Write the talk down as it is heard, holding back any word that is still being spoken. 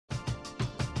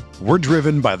We're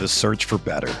driven by the search for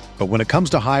better. But when it comes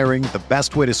to hiring, the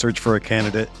best way to search for a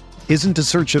candidate isn't to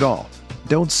search at all.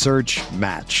 Don't search,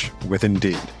 match with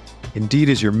Indeed. Indeed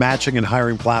is your matching and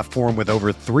hiring platform with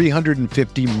over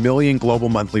 350 million global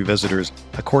monthly visitors,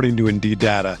 according to Indeed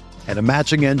data, and a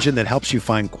matching engine that helps you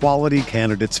find quality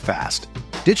candidates fast.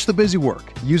 Ditch the busy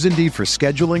work. Use Indeed for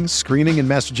scheduling, screening, and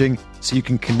messaging so you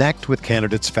can connect with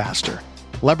candidates faster.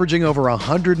 Leveraging over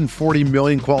 140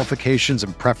 million qualifications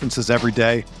and preferences every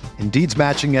day, Indeed's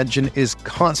matching engine is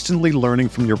constantly learning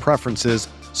from your preferences,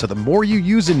 so the more you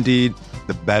use Indeed,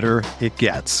 the better it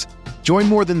gets. Join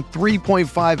more than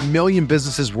 3.5 million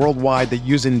businesses worldwide that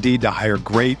use Indeed to hire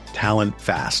great talent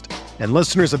fast. And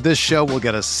listeners of this show will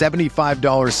get a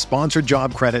 $75 sponsored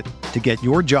job credit to get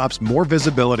your jobs more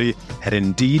visibility at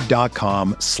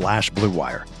Indeed.com/Blue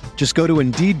Wire. Just go to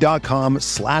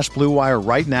Indeed.com/Blue Wire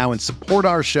right now and support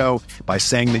our show by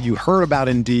saying that you heard about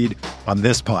Indeed on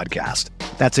this podcast.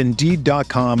 That's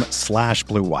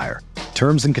Indeed.com/Blue Wire.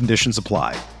 Terms and conditions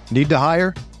apply. Need to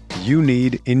hire? You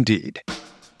need Indeed.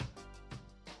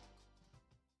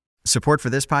 Support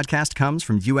for this podcast comes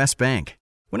from U.S. Bank.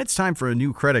 When it's time for a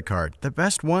new credit card, the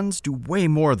best ones do way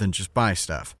more than just buy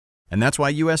stuff. And that's why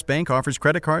U.S. Bank offers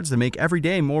credit cards that make every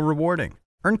day more rewarding.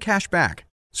 Earn cash back,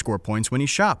 score points when you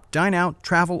shop, dine out,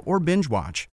 travel, or binge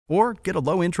watch, or get a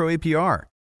low intro APR.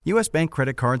 U.S. Bank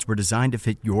credit cards were designed to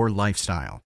fit your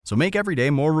lifestyle. So make every day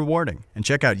more rewarding and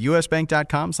check out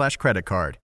usbank.com/credit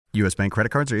card. U.S. Bank credit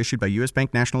cards are issued by U.S.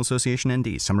 Bank National Association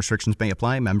ND. Some restrictions may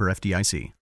apply. Member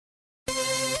FDIC.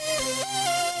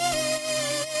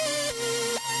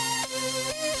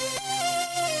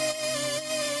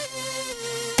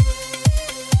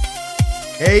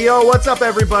 Hey, yo, what's up,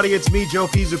 everybody? It's me, Joe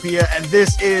Pizzupia, and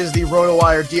this is the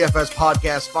RotoWire DFS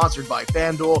podcast sponsored by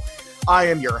FanDuel. I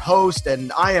am your host,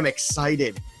 and I am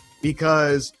excited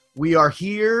because we are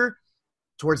here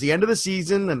towards the end of the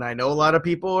season, and I know a lot of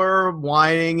people are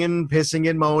whining and pissing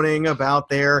and moaning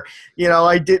about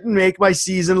I didn't make my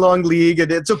season-long league,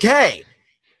 and it's okay.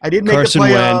 I didn't make the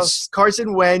playoffs.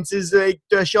 Carson Wentz is like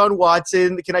Deshaun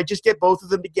Watson. Can I just get both of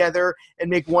them together and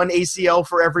make one ACL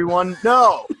for everyone?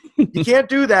 No. You can't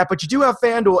do that, but you do have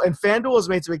FanDuel, and FanDuel has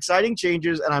made some exciting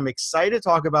changes, and I'm excited to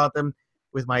talk about them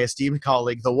with my esteemed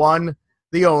colleague, the one,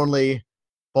 the only,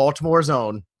 Baltimore's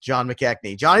own, John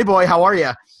McKechnie. Johnny boy, how are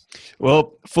you?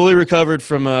 Well, fully recovered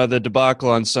from the debacle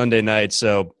on Sunday night,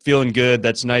 so feeling good.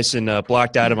 That's nice and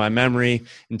blocked out of my memory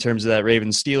in terms of that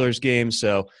Ravens-Steelers game,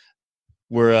 so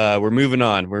we're moving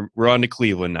on. We're on to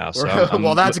Cleveland now. So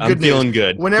well, that's good I'm feeling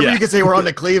good. Whenever you can say we're on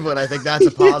to Cleveland, I think that's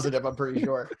a positive. I'm pretty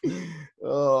sure.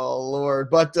 Oh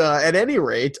Lord! But at any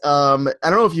rate, I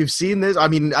don't know if you've seen this. I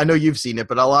mean, I know you've seen it,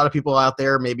 but a lot of people out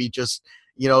there maybe just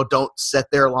don't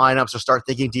set their lineups or start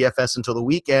thinking DFS until the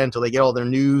weekend, until they get all their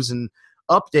news and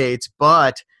updates.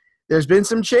 But there's been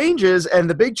some changes, and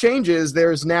the big change is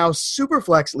there's now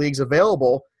Superflex leagues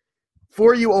available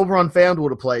for you over on FanDuel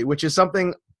to play, which is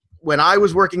something. When I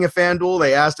was working at FanDuel,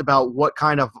 they asked about what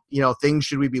kind of, things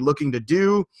should we be looking to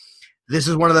do. This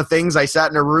is one of the things. I sat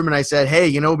in a room and I said,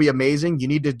 hey, it'd be amazing. You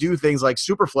need to do things like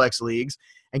Superflex leagues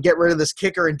and get rid of this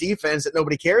kicker and defense that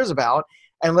nobody cares about.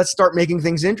 And let's start making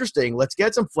things interesting. Let's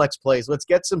get some flex plays. Let's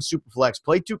get some Superflex.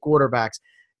 Play two quarterbacks.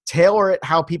 Tailor it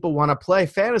how people want to play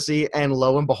fantasy. And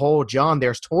lo and behold, John,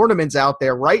 there's tournaments out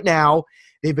there right now.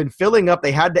 They've been filling up.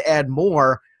 They had to add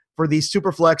more for these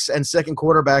Superflex and second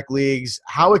quarterback leagues.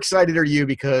 How excited are you?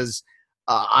 Because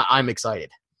I'm excited.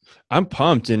 I'm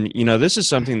pumped. And, this is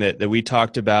something that we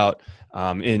talked about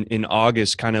in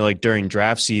August, kind of like during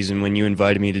draft season when you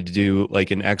invited me to do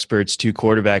like an experts 2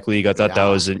 quarterback league. I thought that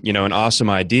was, an awesome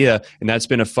idea. And that's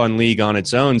been a fun league on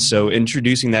its own. So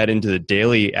introducing that into the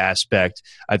daily aspect,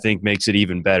 I think makes it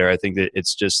even better. I think that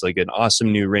it's just like an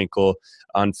awesome new wrinkle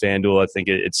on FanDuel. I think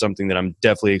it's something that I'm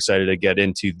definitely excited to get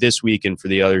into this week and for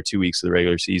the other 2 weeks of the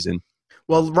regular season.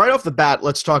 Well, right off the bat,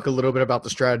 let's talk a little bit about the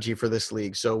strategy for this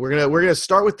league. So we're gonna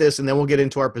start with this, and then we'll get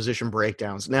into our position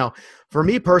breakdowns. Now, for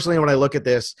me personally, when I look at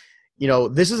this,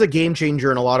 this is a game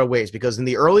changer in a lot of ways because in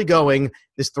the early going,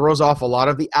 this throws off a lot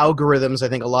of the algorithms I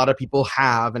think a lot of people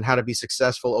have and how to be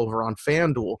successful over on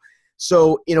FanDuel.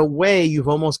 So in a way, you've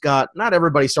almost got not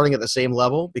everybody starting at the same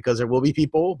level because there will be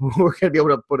people who are going to be able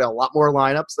to put a lot more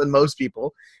lineups than most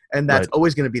people, and that's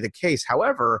always going to be the case.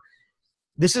 However,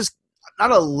 this is not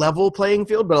a level playing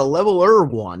field, but a leveler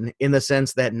one in the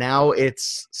sense that now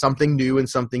it's something new and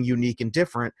something unique and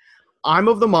different. I'm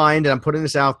of the mind, and I'm putting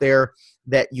this out there,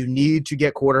 that you need to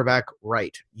get quarterback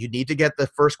right. You need to get the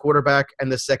first quarterback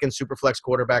and the second Superflex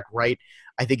quarterback right.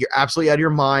 I think you're absolutely out of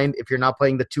your mind if you're not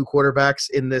playing the 2 quarterbacks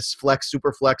in this flex,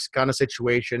 Superflex kind of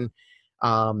situation.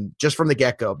 just from the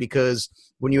get-go, because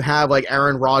when you have like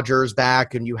Aaron Rodgers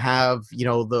back and you have,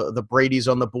 the Brady's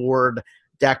on the board,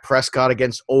 Dak Prescott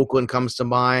against Oakland comes to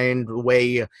mind, the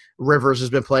way Rivers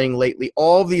has been playing lately,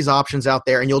 all of these options out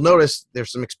there. And you'll notice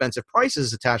there's some expensive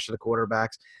prices attached to the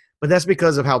quarterbacks, but that's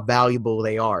because of how valuable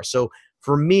they are. So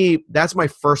for me, that's my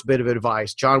first bit of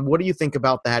advice. John, what do you think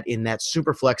about that in that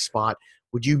super flex spot?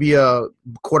 Would you be a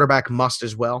quarterback must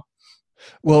as well?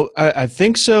 Well, I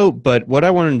think so, but what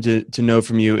I wanted to know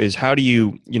from you is how do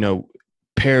you,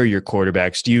 pair your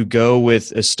quarterbacks? Do you go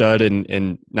with a stud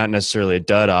and not necessarily a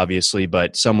dud, obviously,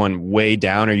 but someone way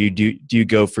down, or do you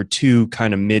go for two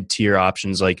kind of mid-tier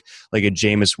options like a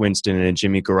Jameis Winston and a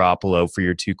Jimmy Garoppolo for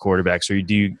your two quarterbacks, or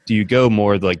do you go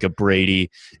more like a Brady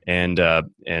and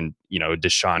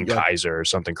Deshaun Kaiser or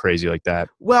something crazy like that?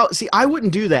 Well, see, I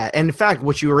wouldn't do that. And in fact,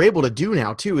 what you are able to do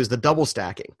now too is the double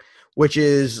stacking, which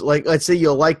is like, let's say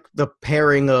you like the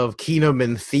pairing of Keenum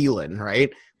and Thielen,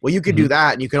 right? Well, you could do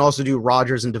that, and you can also do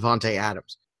Rodgers and Devontae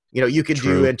Adams. You could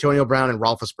do Antonio Brown and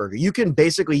Roethlisberger. You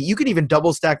can even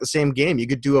double stack the same game. You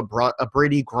could do a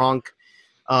Brady Gronk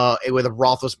with a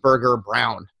Roethlisberger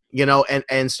Brown,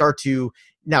 and start to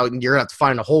 – now you're going to have to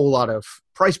find a whole lot of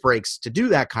price breaks to do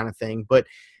that kind of thing, but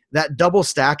that double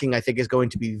stacking I think is going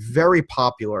to be very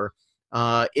popular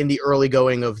in the early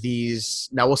going of these.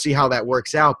 Now we'll see how that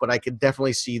works out, but I could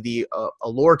definitely see the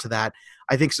allure to that.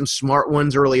 I think some smart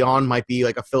ones early on might be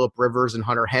like a Phillip Rivers and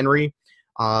Hunter Henry.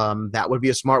 That would be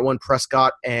a smart one.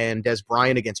 Prescott and Des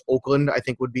Bryant against Oakland, I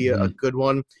think, would be a good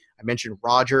one. I mentioned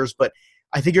Rodgers, but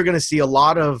I think you're going to see a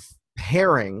lot of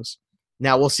pairings.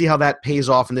 Now, we'll see how that pays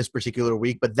off in this particular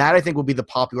week, but that I think will be the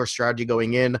popular strategy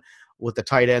going in with the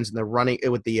tight ends and the running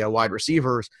with the wide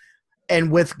receivers.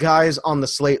 And with guys on the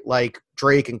slate like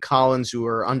Drake and Collins who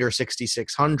are under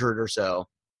 6,600 or so,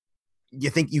 you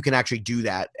think you can actually do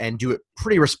that and do it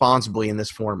pretty responsibly in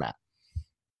this format?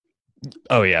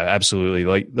 Oh yeah, absolutely.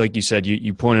 Like you said,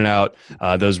 you pointed out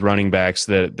those running backs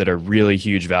that are really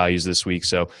huge values this week.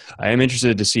 So I am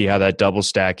interested to see how that double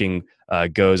stacking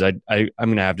goes. I'm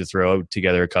going to have to throw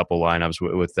together a couple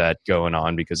lineups with that going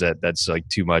on, because that's like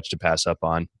too much to pass up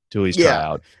on to at least try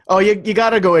out. Oh, you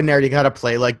got to go in there. You got to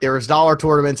play. Like there's dollar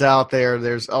tournaments out there.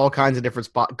 There's all kinds of different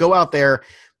spots. Go out there,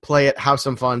 play it, have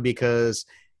some fun, because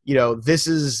this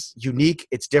is unique.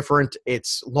 It's different.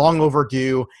 It's long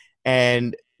overdue.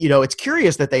 And, it's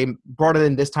curious that they brought it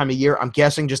in this time of year. I'm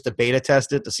guessing just to beta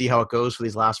test it to see how it goes for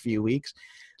these last few weeks.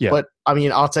 Yeah. But,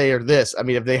 I'll tell you this.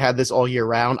 If they had this all year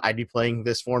round, I'd be playing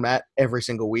this format every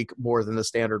single week more than the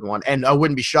standard one. And I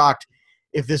wouldn't be shocked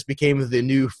if this became the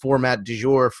new format du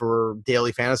jour for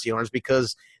daily fantasy owners,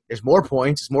 because there's more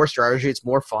points, it's more strategy, it's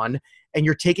more fun. And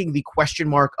you're taking the question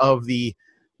mark of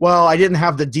well, I didn't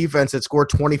have the defense that scored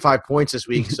 25 points this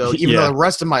week, so even though the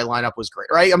rest of my lineup was great,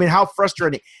 right? How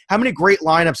frustrating. How many great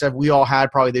lineups have we all had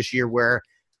probably this year where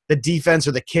the defense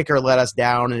or the kicker let us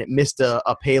down and it missed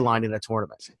a pay line in a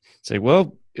tournament? Say,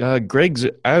 well, I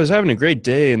was having a great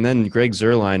day, and then Greg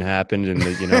Zuerlein happened, and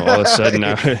all of a sudden,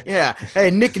 yeah. Hey,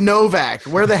 Nick Novak,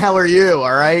 where the hell are you?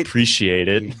 All right, appreciate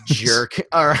it, you jerk.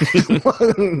 All right,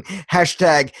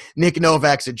 hashtag Nick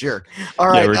Novak's a jerk. All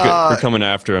right, we're coming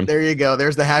after him. There you go.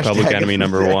 There's the hashtag. Public enemy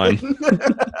number one.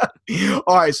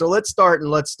 All right, so let's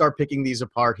start picking these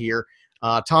apart here.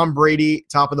 Tom Brady,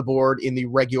 top of the board in the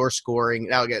regular scoring.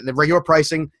 Now again, the regular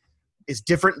pricing is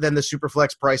different than the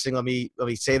Superflex pricing. Let me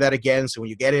say that again. So when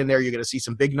you get in there, you're going to see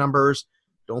some big numbers.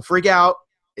 Don't freak out.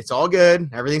 It's all good.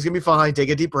 Everything's going to be fine. Take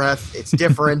a deep breath. It's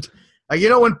different.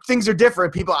 When things are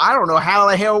different, people, I don't know how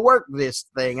the hell work this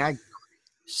thing.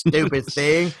 Stupid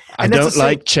thing. And I don't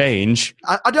like change.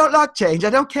 I don't like change.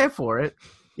 I don't care for it.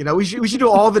 We should do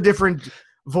all the different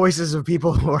voices of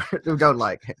people who don't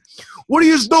like it. What are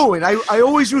you doing? I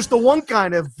always use the one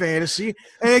kind of fantasy,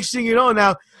 and next thing you know,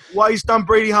 now why is Tom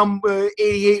Brady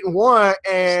 88 and one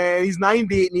and he's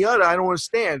 98 in the other? I don't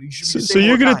understand. So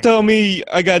you're gonna tell me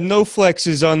I got no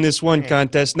flexes on this one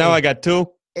contest? Now I got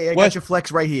two. Hey, I got your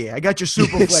flex right here. I got your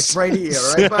super flex right here.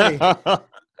 All right, buddy.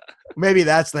 Maybe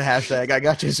that's the hashtag. I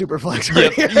got your super flex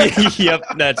right here. Yep,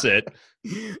 that's it.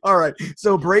 All right.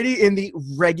 So Brady in the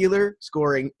regular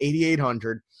scoring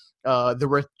 8,800.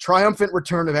 The triumphant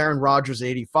return of Aaron Rodgers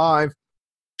 85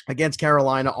 against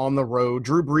Carolina on the road.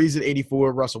 Drew Brees at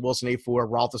 84, Russell Wilson 84,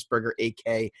 Roethlisberger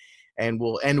 8K, and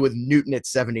we'll end with Newton at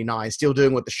 79. Still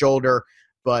doing with the shoulder,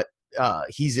 but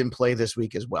he's in play this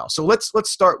week as well. So let's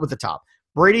start with the top.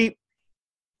 Brady,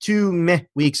 2 meh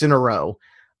weeks in a row.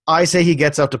 I say he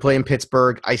gets up to play in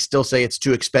Pittsburgh. I still say it's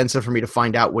too expensive for me to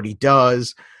find out what he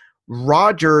does.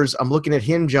 Rodgers, I'm looking at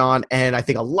him, John, and I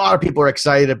think a lot of people are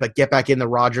excited, but get back in the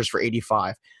Rodgers for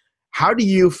 85. How do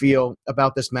you feel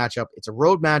about this matchup? It's a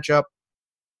road matchup.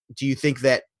 do you think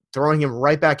that throwing him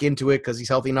right back into it because he's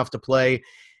healthy enough to play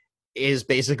is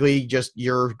basically just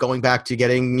you're going back to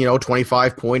getting,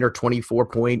 25 point or 24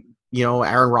 point,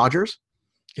 Aaron Rodgers?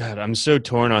 God, I'm so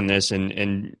torn on this,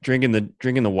 and drinking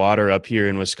the water up here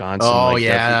in Wisconsin. Oh, like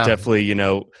yeah. definitely.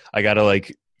 I gotta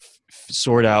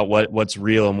sort out what's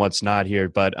real and what's not here.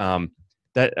 But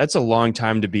that's a long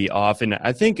time to be off, and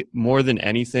I think more than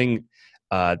anything,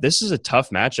 this is a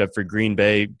tough matchup for Green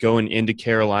Bay going into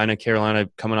Carolina. Carolina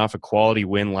coming off a quality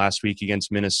win last week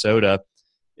against Minnesota,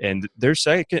 and their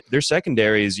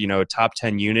secondary is a top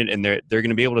 10 unit, and they're going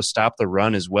to be able to stop the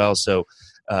run as well. So.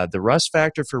 The rust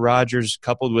factor for Rodgers,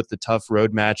 coupled with the tough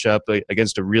road matchup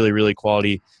against a really, really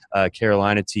quality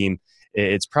Carolina team,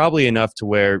 it's probably enough to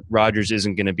where Rodgers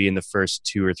isn't going to be in the first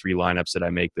 2 or 3 lineups that I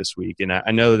make this week. And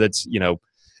I know that's,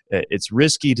 it's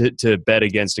risky to bet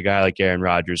against a guy like Aaron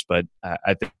Rodgers, but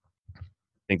I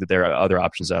think that there are other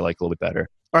options that I like a little bit better.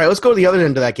 All right, let's go to the other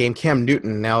end of that game, Cam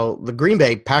Newton. Now, the Green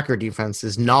Bay Packer defense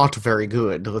is not very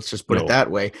good. Let's just put it that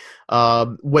way.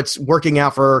 What's working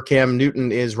out for Cam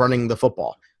Newton is running the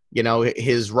football.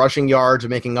 His rushing yards are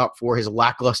making up for his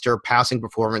lackluster passing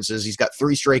performances. He's got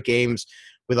 3 straight games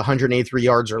with 183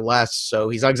 yards or less, so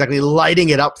he's not exactly lighting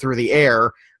it up through the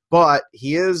air, but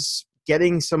he is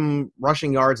getting some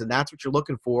rushing yards, and that's what you're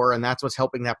looking for, and that's what's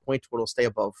helping that point total stay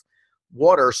above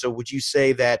water. So would you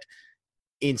say that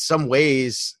in some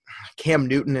ways, Cam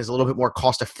Newton is a little bit more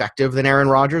cost-effective than Aaron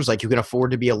Rodgers? Like, you can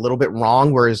afford to be a little bit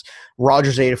wrong, whereas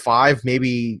Rodgers 8-5,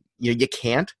 maybe you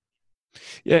can't?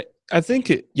 Yeah, I think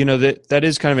that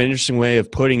is kind of an interesting way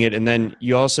of putting it. And then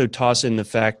you also toss in the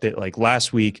fact that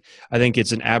last week, I think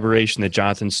it's an aberration that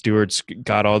Jonathan Stewart's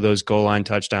got all those goal line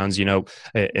touchdowns.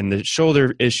 And the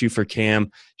shoulder issue for Cam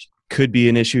could be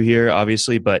an issue here,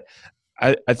 obviously, but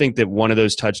I think that one of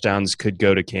those touchdowns could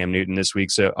go to Cam Newton this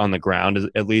week, so on the ground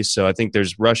at least. So I think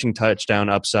there's rushing touchdown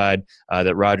upside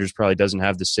that Rodgers probably doesn't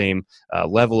have the same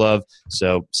level of.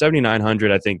 So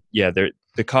 7,900, I think,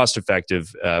 the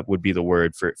cost-effective would be the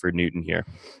word for Newton here.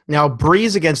 Now,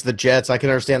 Breeze against the Jets, I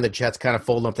can understand the Jets kind of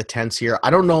folding up the tents here.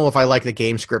 I don't know if I like the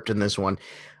game script in this one.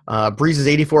 Breeze is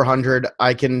 8,400.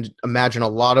 I can imagine a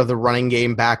lot of the running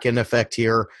game back in effect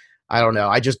here. I don't know.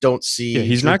 I just don't see. Yeah,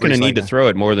 he's not going to need to throw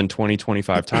it more than 20,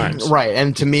 25 times. Right.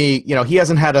 And to me, he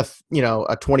hasn't had a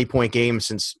 20-point game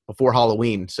since before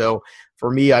Halloween. So for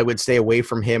me, I would stay away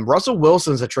from him. Russell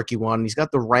Wilson's a tricky one. He's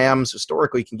got the Rams.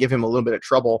 Historically, can give him a little bit of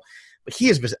trouble. But he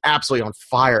has been absolutely on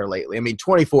fire lately. I mean,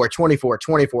 24, 24,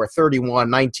 24, 31,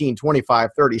 19, 25,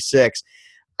 36.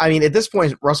 I mean, at this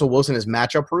point, Russell Wilson is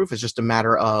matchup proof. It's just a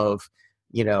matter of,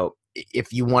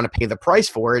 if you want to pay the price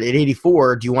for it at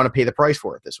 84, do you want to pay the price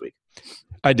for it this week?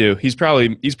 I do. He's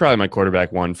probably my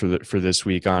quarterback one for this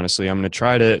week. Honestly, I'm going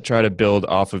to try to build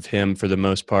off of him for the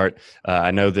most part.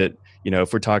 I know that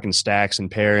if we're talking stacks and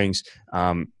pairings,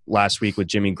 last week with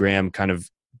Jimmy Graham kind of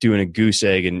doing a goose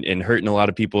egg and hurting a lot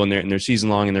of people in their season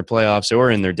long in their playoffs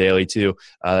or in their daily too.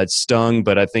 It stung,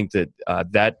 but I think that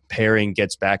that pairing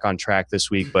gets back on track this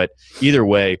week. But either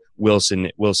way, Wilson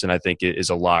I think is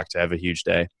a lock to have a huge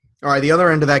day. All right, the other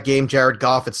end of that game, Jared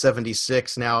Goff at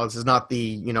 76. Now, this is not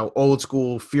the, old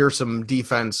school fearsome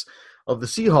defense of the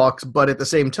Seahawks, but at the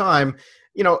same time,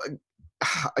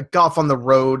 Goff on the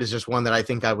road is just one that I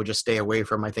think I would just stay away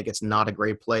from. I think it's not a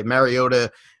great play.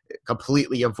 Mariota,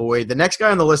 completely avoid. The next guy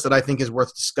on the list that I think is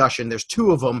worth discussion, there's 2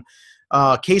 of them,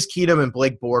 Case Keenum and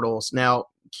Blake Bortles. Now,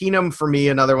 Keenum, for me,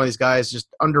 another one of these guys, just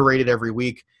underrated every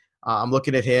week. I'm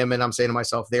looking at him, and I'm saying to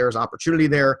myself, there's opportunity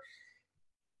there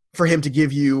for him to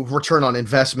give you return on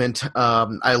investment.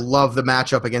 I love the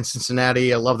matchup against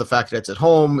Cincinnati. I love the fact that it's at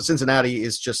home. Cincinnati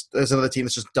is there's another team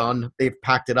that's just done. They've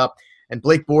packed it up. And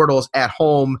Blake Bortles at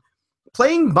home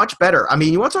playing much better. I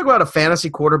mean, you want to talk about a fantasy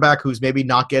quarterback who's maybe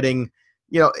not getting,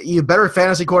 you better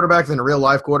fantasy quarterback than a real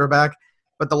life quarterback.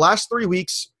 But the last 3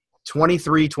 weeks,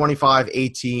 23, 25,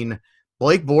 18,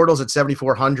 Blake Bortles at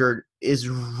 7,400 is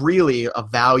really a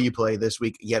value play this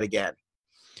week yet again.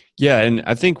 Yeah, and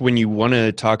I think when you want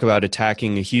to talk about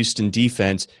attacking a Houston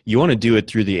defense, you want to do it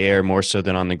through the air more so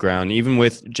than on the ground. Even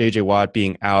with J.J. Watt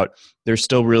being out, they're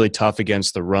still really tough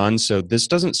against the run. So this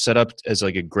doesn't set up as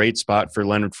a great spot for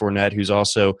Leonard Fournette, who's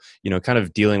also, kind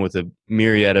of dealing with a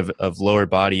myriad of lower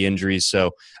body injuries.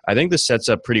 So I think this sets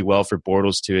up pretty well for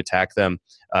Bortles to attack them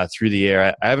through the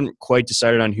air. I haven't quite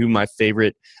decided on who my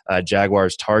favorite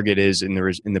Jaguars target is in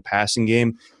the passing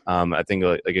game. I think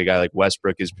a guy like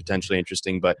Westbrook is potentially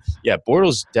interesting, but yeah,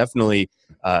 Bortles definitely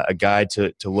a guy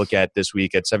to look at this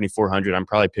week at 7,400. I'm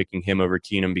probably picking him over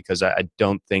Keenum because I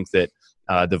don't think that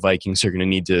the Vikings are going to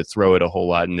need to throw it a whole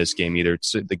lot in this game either.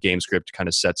 The game script kind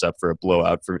of sets up for a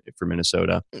blowout for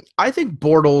Minnesota. I think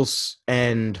Bortles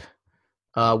and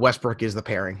Westbrook is the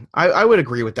pairing. I would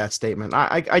agree with that statement.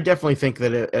 I definitely think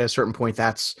that at a certain point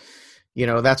that's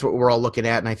what we're all looking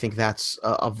at, and I think that's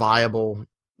a viable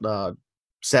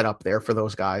setup there for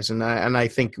those guys. And I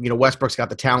think Westbrook's got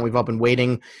the talent. We've all been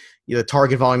waiting. The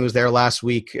target volume was there last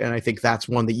week, and I think that's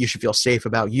one that you should feel safe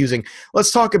about using.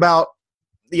 Let's talk about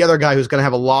the other guy who's going to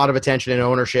have a lot of attention and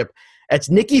ownership. It's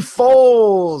Nicky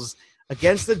Foles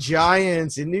against the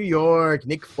Giants in New York.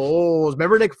 Nick Foles.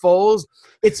 Remember Nick Foles?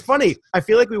 It's funny. I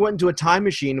feel like we went into a time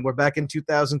machine. We're back in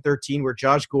 2013 where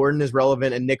Josh Gordon is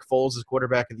relevant and Nick Foles is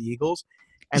quarterback of the Eagles.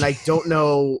 And I don't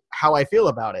know how I feel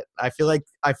about it. I feel like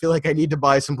I need to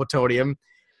buy some plutonium,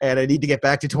 and I need to get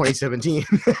back to 2017.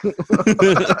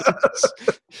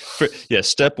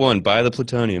 Step one, buy the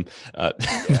plutonium.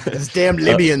 Those damn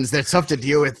Libyans, they're tough to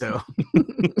deal with, though.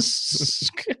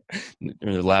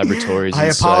 The laboratories. I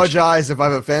apologize if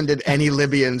I've offended any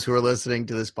Libyans who are listening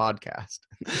to this podcast.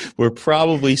 We're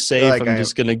probably safe. I'm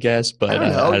just going to guess, but I don't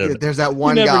know. I don't know. There's that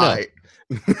one guy.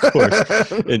 Know. Of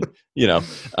course. And,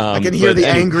 I can hear the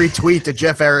angry tweet to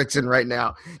Jeff Erickson right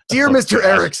now. Dear Mr.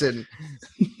 Erickson,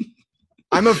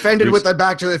 I'm offended with the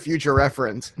Back to the Future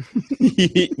reference.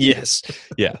 Yes.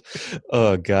 Yeah.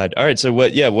 Oh God. All right. So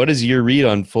what is your read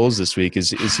on Foles this week?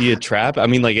 Is he a trap? I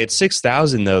mean, like at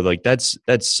 6,000 though, like that's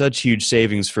such huge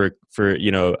savings for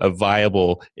a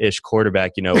viable-ish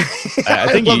quarterback. I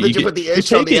think you put the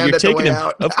ish on the end at the way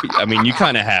out. I mean, you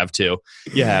kind of have to.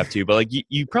 You have to, but like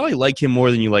you probably like him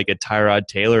more than you like a Tyrod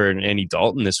Taylor and Andy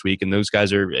Dalton this week, and those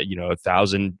guys are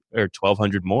 1,000 or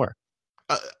 1,200 more.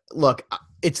 Look,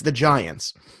 it's the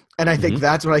Giants. And I think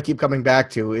that's what I keep coming back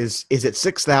to is at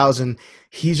 6,000,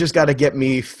 he's just got to get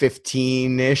me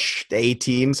 15-ish to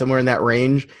 18, somewhere in that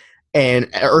range.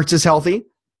 And Ertz is healthy.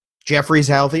 Jeffrey's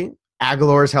healthy.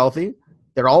 Aguilar's healthy.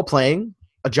 They're all playing.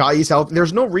 Ajayi's healthy.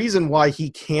 There's no reason why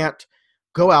he can't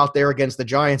go out there against the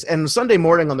Giants. And Sunday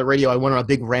morning on the radio, I went on a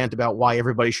big rant about why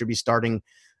everybody should be starting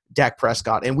Dak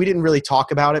Prescott. And we didn't really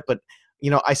talk about it, but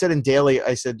I said in Daily,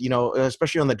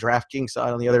 especially on the DraftKings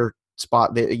side, on the other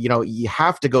spot, that you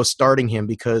have to go starting him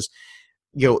because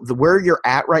where you're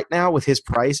at right now with his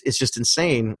price is just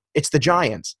insane. It's the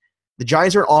Giants. The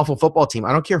Giants are an awful football team.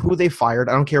 I don't care who they fired.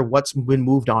 I don't care what's been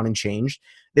moved on and changed.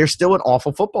 They're still an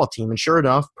awful football team. And sure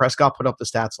enough, Prescott put up the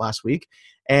stats last week.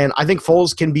 And I think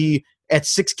Foles can be at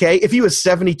 6K. If he was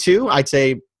 72, I'd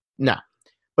say no.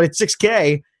 But at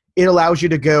 6K, it allows you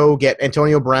to go get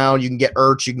Antonio Brown. You can get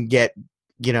Ertz. You can get,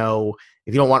 if you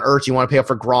don't want Ertz, you want to pay up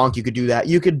for Gronk, you could do that.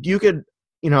 You could, the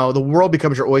world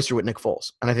becomes your oyster with Nick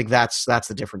Foles. And I think that's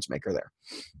the difference maker there.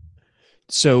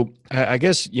 So I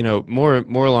guess, more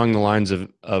along the lines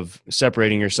of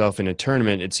separating yourself in a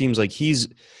tournament, it seems like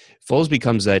Foles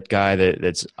becomes that guy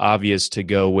that's obvious to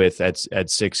go with at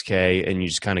 6K, and you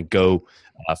just kind of go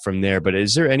from there. But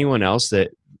is there anyone else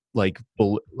that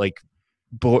below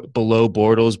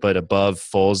Bortles but above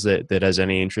Foles that has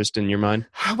any interest in your mind?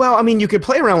 Well, I mean, you could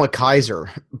play around with Kaiser,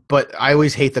 but I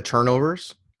always hate the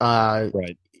turnovers.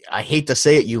 Right. I hate to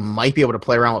say it, you might be able to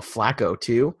play around with Flacco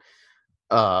too.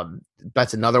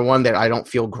 That's another one that I don't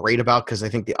feel great about because I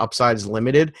think the upside is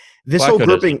limited. This whole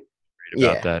grouping,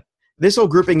 this whole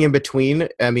grouping in between,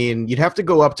 I mean, you'd have to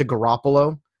go up to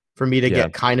Garoppolo for me to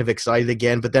get kind of excited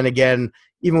again. But then again,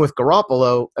 even with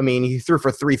Garoppolo, I mean, he threw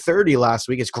for 330 last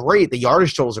week. It's great. The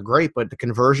yardage totals are great, but the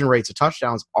conversion rates of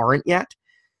touchdowns aren't yet.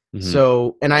 Mm-hmm.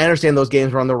 So, and I understand those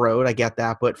games were on the road. I get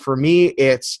that. But for me,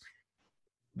 it's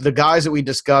the guys that we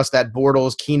discussed, that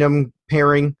Bortles Keenum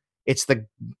pairing. It's the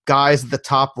guys at the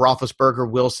top, Roethlisberger,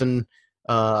 Wilson,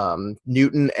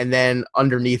 Newton, and then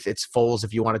underneath it's Foles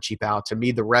if you want to cheap out. To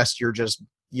me, the rest you're just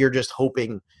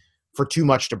hoping for too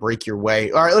much to break your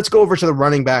way. All right, let's go over to the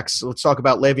running backs. Let's talk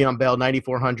about Le'Veon Bell,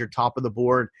 9,400, top of the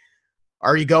board.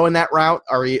 Are you going that route?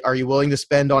 Are you willing to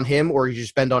spend on him, or you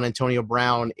spend on Antonio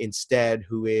Brown instead,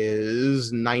 who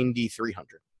is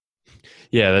 9,300?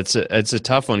 Yeah, that's a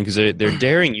tough one because they're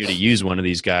daring you to use one of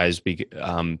these guys,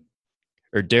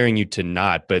 or daring you to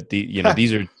not. But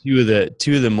these are two of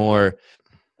the more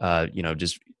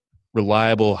just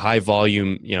reliable, high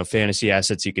volume, fantasy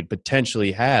assets you could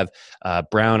potentially have.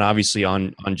 Brown obviously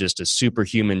on just a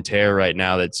superhuman tear right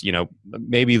now. That's,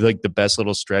 maybe like the best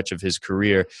little stretch of his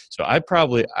career. So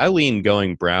I lean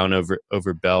going Brown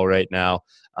over Bell right now.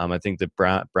 I think that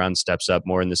Brown steps up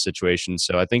more in this situation.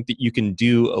 So I think that you can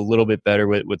do a little bit better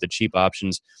with the cheap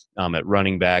options at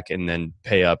running back and then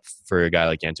pay up for a guy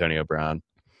like Antonio Brown.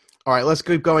 All right, let's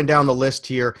keep going down the list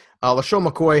here. LaShawn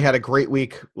McCoy had a great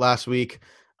week last week.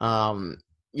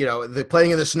 The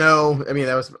playing in the snow, I mean,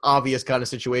 that was an obvious kind of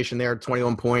situation there,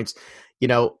 21 points.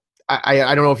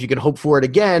 I don't know if you could hope for it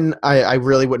again. I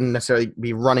really wouldn't necessarily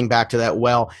be running back to that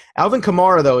well. Alvin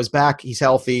Kamara, though, is back. He's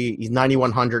healthy. He's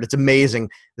 9,100. It's amazing.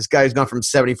 This guy's gone from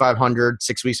 7,500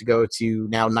 6 weeks ago to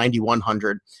now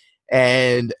 9,100.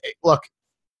 And look,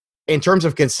 in terms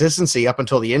of consistency up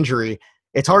until the injury,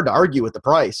 it's hard to argue with the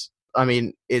price. I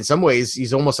mean, in some ways,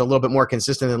 he's almost a little bit more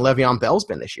consistent than Le'Veon Bell's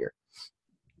been this year.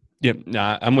 Yep,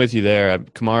 nah, I'm with you there.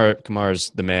 Kamara's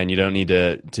the man. You don't need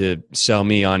to sell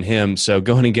me on him. So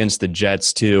going against the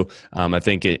Jets too, I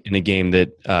think in a game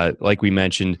that, like we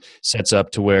mentioned, sets up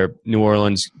to where New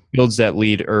Orleans builds that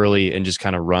lead early and just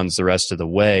kind of runs the rest of the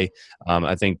way.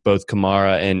 I think both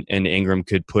Kamara and Ingram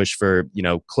could push for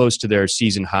close to their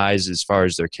season highs as far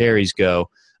as their carries go.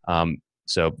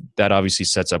 So that obviously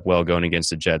sets up well going against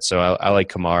the Jets. So I like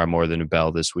Kamara more than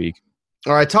Bell this week.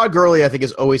 All right, Todd Gurley, I think,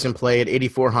 is always in play at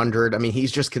 8,400. I mean,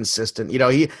 he's just consistent.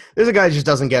 There's a guy who just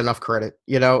doesn't get enough credit.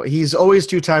 He's always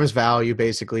 2 times value,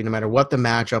 basically, no matter what the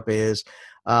matchup is.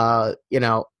 I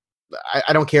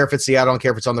don't care if it's Seattle. I don't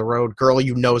care if it's on the road. Gurley,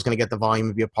 is going to get the volume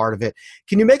and be a part of it.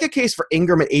 Can you make a case for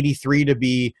Ingram at 83 to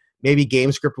be maybe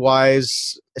game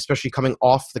script-wise, especially coming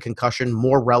off the concussion,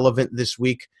 more relevant this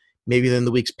week maybe than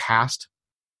the weeks past?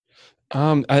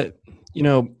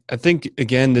 I think,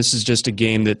 again, this is just a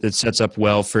game that sets up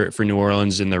well for New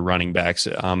Orleans and their running backs.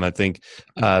 I think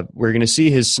we're going to see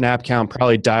his snap count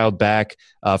probably dialed back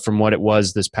from what it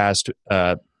was this past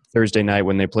Thursday night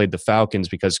when they played the Falcons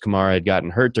because Kamara had gotten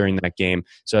hurt during that game.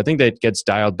 So I think that gets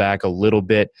dialed back a little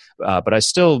bit, but I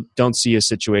still don't see a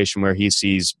situation where he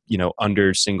sees,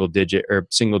 under single-digit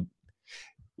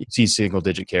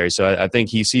carries. So I think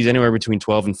he sees anywhere between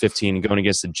 12 and 15 going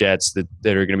against the Jets that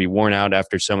are going to be worn out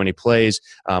after so many plays.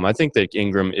 I think that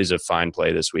Ingram is a fine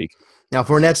play this week. Now,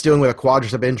 Fournette's dealing with a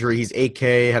quadricep injury. He's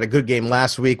 8K, had a good game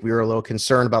last week. We were a little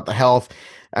concerned about the health.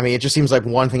 I mean, it just seems like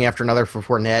one thing after another for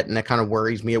Fournette, and that kind of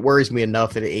worries me. It worries me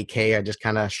enough that at 8K, I just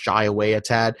kind of shy away a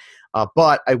tad.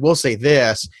 But I will say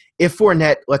this. If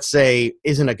Fournette, let's say,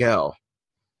 isn't a go,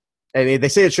 I mean, they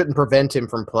say it shouldn't prevent him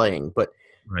from playing, but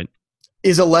right.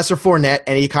 Is a lesser Fournette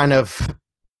any kind of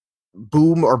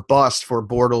boom or bust for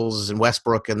Bortles and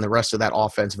Westbrook and the rest of that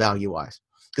offense value-wise?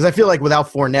 Because I feel like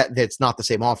without Fournette, it's not the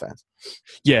same offense.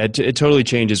 Yeah, it totally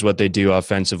changes what they do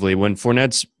offensively. When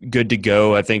Fournette's good to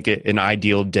go, I think an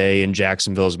ideal day in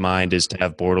Jacksonville's mind is to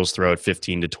have Bortles throw it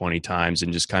 15 to 20 times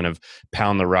and just kind of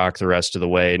pound the rock the rest of the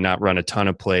way, not run a ton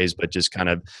of plays, but just kind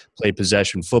of play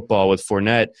possession football with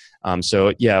Fournette.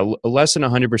 So, yeah, less than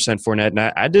 100% Fournette. And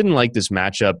I didn't like this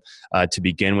matchup to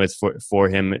begin with for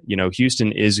him.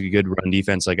 Houston is a good run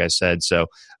defense, like I said. So,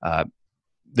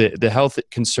 the health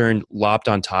concern lopped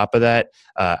on top of that,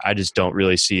 I just don't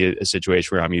really see a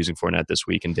situation where I'm using Fournette this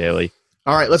week in daily.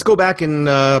 All right, let's go back and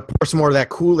pour some more of that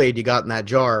Kool-Aid you got in that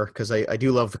jar because I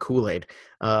do love the Kool-Aid.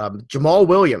 Jamal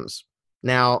Williams.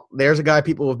 Now, there's a guy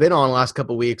people have been on the last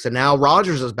couple of weeks, and now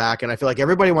Rodgers is back, and I feel like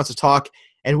everybody wants to talk,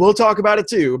 and we'll talk about it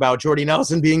too, about Jordy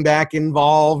Nelson being back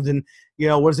involved and,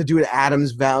 what does it do to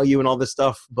Adams' value and all this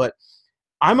stuff. But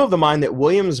I'm of the mind that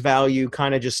Williams' value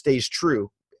kind of just stays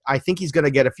true. I think he's going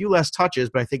to get a few less touches,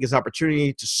 but I think his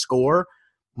opportunity to score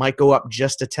might go up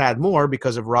just a tad more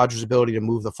because of Rodgers' ability to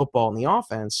move the football in the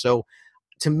offense. So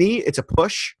to me, it's a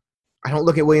push. I don't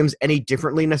look at Williams any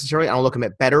differently necessarily. I don't look at him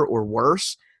at better or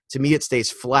worse. To me, it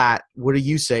stays flat. What do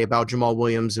you say about Jamal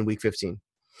Williams in Week 15?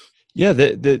 Yeah,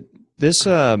 this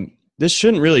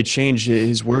shouldn't really change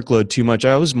his workload too much.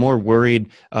 I was more worried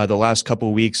the last couple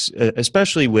of weeks,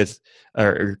 especially with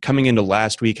coming into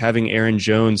last week, having Aaron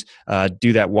Jones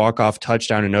do that walk-off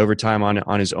touchdown in overtime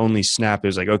on his only snap. It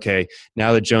was like, okay,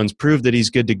 now that Jones proved that he's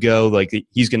good to go, like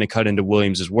he's going to cut into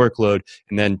Williams' workload.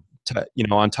 And then,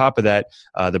 on top of that,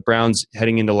 the Browns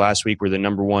heading into last week were the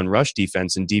number one rush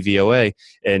defense in DVOA,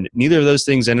 and neither of those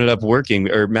things ended up working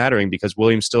or mattering because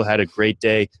Williams still had a great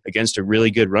day against a really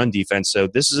good run defense. So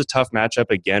this is a tough matchup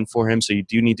again for him, so you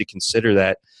do need to consider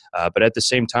that. But at the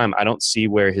same time, I don't see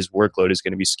where his workload is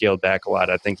going to be scaled back a lot.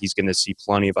 I think he's going to see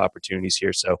plenty of opportunities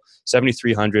here. So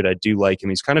 7,300, I do like him.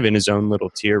 He's kind of in his own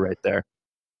little tier right there.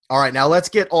 All right, now let's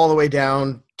get all the way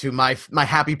down to my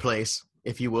happy place,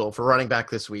 if you will, for running back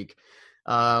this week.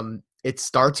 It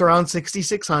starts around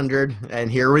 6,600, and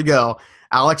here we go.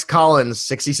 Alex Collins,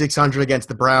 6,600 against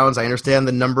the Browns. I understand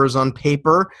the numbers on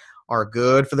paper are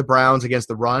good for the Browns against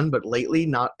the run, but lately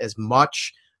not as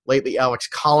much. Lately, Alex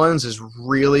Collins has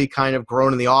really kind of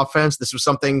grown in the offense. This was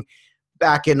something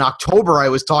back in October I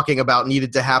was talking about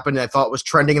needed to happen, and I thought was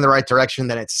trending in the right direction.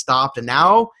 Then it stopped, and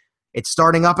now it's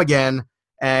starting up again,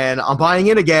 and I'm buying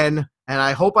in again, and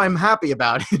I hope I'm happy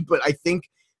about it. But I think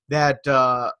that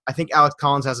Alex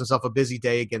Collins has himself a busy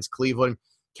day against Cleveland.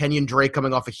 Kenyon Drake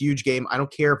coming off a huge game. I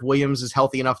don't care if Williams is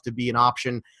healthy enough to be an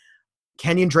option.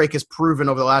 Kenyon Drake has proven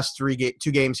over the last 2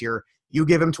 games here, you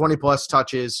give him 20-plus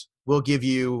touches, we'll give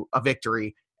you a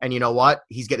victory. And you know what?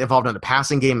 He's getting involved in the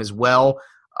passing game as well.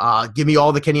 Give me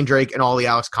all the Kenyon Drake and all the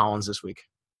Alex Collins this week.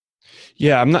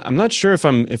 Yeah, I'm not sure if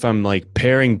I'm like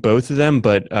pairing both of them,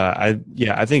 but I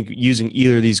think using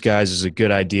either of these guys is a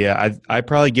good idea. I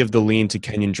probably give the lean to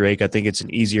Kenyon Drake. I think it's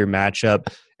an easier matchup,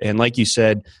 and like you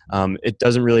said, it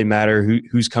doesn't really matter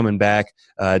who's coming back.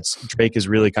 Drake has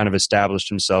really kind of established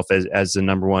himself as the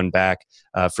number one back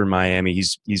for Miami.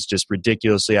 He's just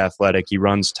ridiculously athletic. He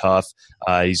runs tough.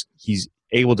 He's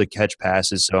able to catch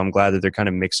passes, so I'm glad that they're kind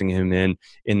of mixing him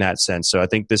in that sense. So I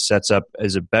think this sets up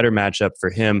as a better matchup for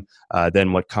him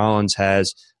than what Collins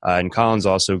has, and Collins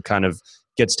also kind of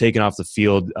gets taken off the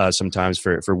field sometimes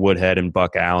for Woodhead and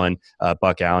Buck Allen.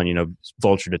 Buck Allen,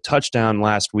 vultured a touchdown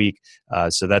last week,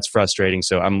 so that's frustrating.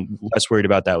 So I'm less worried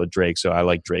about that with Drake, so I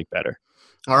like Drake better.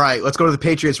 All right, let's go to the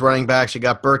Patriots running backs. You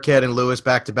got Burkhead and Lewis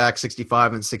back-to-back,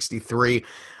 65 and 63.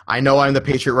 I know I'm the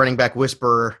Patriot running back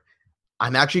whisperer.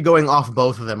 I'm actually going off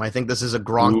both of them. I think this is a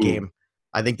Gronk game.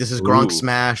 I think this is Gronk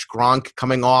smash. Gronk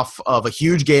coming off of a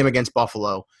huge game against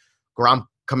Buffalo. Gronk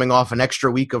coming off an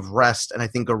extra week of rest. And I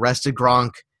think a rested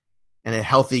Gronk and a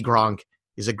healthy Gronk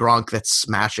is a Gronk that's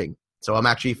smashing. So I'm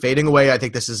actually fading away. I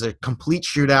think this is a complete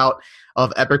shootout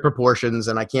of epic proportions,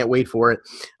 and I can't wait for it.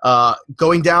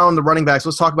 Going down the running backs,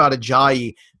 let's talk about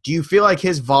Ajayi. Do you feel like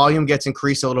his volume gets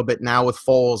increased a little bit now with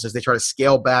Foles as they try to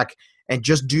scale back and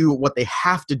just do what they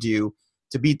have to do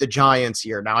to beat the Giants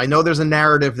here? Now, I know there's a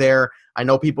narrative there. I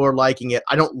know people are liking it.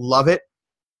 I don't love it,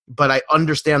 but I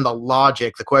understand the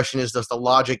logic. The question is, does the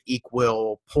logic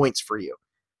equal points for you?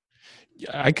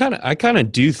 I kind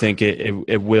of do think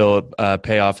it will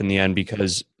pay off in the end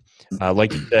because,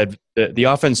 like you said, the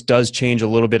offense does change a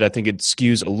little bit. I think it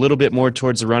skews a little bit more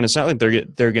towards the run. It's not like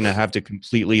they're going to have to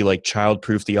completely like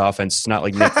childproof the offense. It's not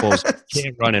like Nick Foles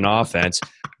can't run an offense.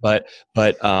 But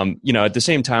at the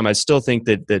same time, I still think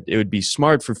that it would be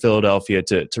smart for Philadelphia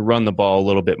to run the ball a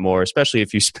little bit more, especially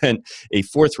if you spent a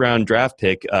 4th-round draft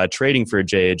pick trading for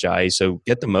Jay Ajayi. So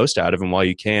get the most out of him while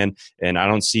you can, and I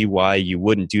don't see why you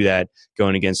wouldn't do that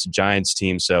going against the Giants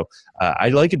team. So I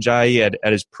like Ajayi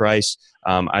at his price.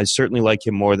 I certainly like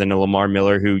him more than a Lamar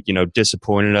Miller who,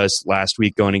 disappointed us last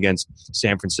week going against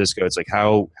San Francisco. It's like,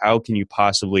 how can you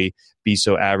possibly be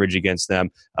so average against them?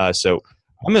 So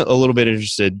I'm a little bit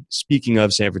interested, speaking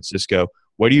of San Francisco,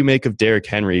 what do you make of Derrick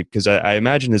Henry? Because I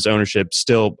imagine his ownership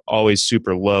still always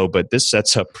super low, but this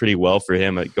sets up pretty well for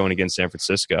him going against San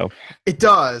Francisco. It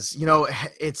does.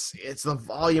 It's the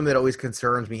volume that always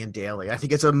concerns me in daily. I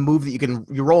think it's a move that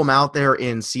you roll him out there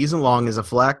in season long as a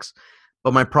flex,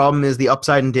 but my problem is the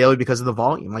upside in daily because of the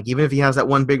volume. Like, even if he has that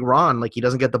one big run, like, he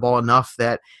doesn't get the ball enough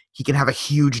that he can have a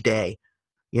huge day.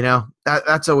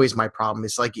 That's always my problem.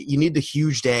 It's like you need the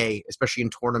huge day, especially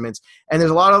in tournaments. And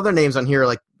there's a lot of other names on here,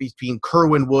 like between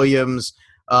Kerwin Williams,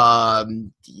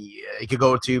 you could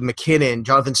go to McKinnon,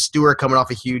 Jonathan Stewart coming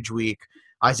off a huge week,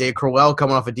 Isaiah Crowell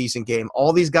coming off a decent game.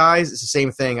 All these guys, it's the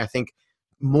same thing. I think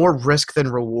more risk than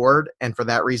reward, and for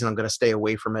that reason, I'm going to stay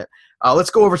away from it.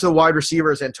 Let's go over to the wide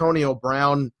receivers. Antonio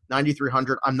Brown,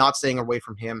 9,300. I'm not staying away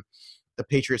from him. The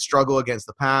Patriots struggle against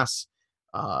the pass.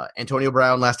 Antonio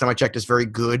Brown, last time I checked, is very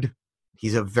good.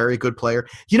 He's a very good player.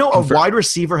 A wide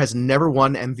receiver has never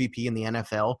won MVP in the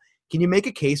NFL. Can you make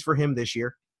a case for him this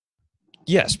year?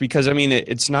 Yes, because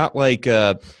it's not like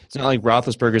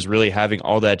Roethlisberger's really having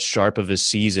all that sharp of a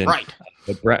season. Right.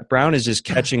 But Brown is just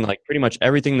catching like pretty much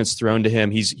everything that's thrown to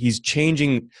him. He's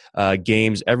changing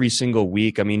games every single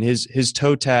week. His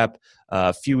toe tap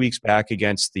a few weeks back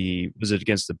against the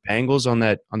Bengals on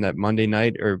that Monday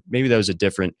night, or maybe that was a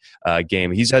different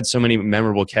game. He's had so many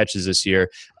memorable catches this year.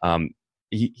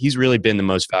 He's really been the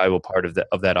most valuable part of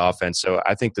that offense. So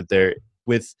I think that they're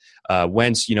with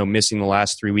Wentz, missing the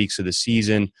last 3 weeks of the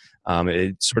season,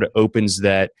 it sort of opens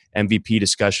that MVP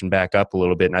discussion back up a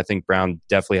little bit, and I think Brown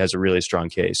definitely has a really strong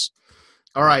case.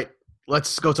 All right,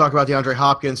 let's go talk about DeAndre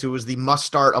Hopkins, who was the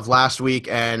must-start of last week,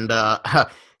 and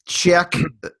check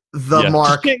the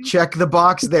mark, check the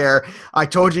box there. I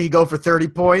told you he'd go for 30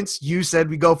 points. You said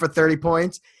we go for 30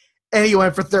 points. And he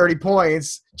went for 30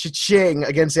 points, cha-ching,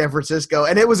 against San Francisco.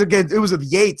 And it was with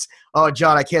Yates. Oh,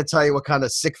 John, I can't tell you what kind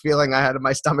of sick feeling I had in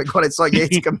my stomach when I saw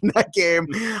Yates come in that game.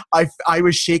 I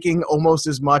was shaking almost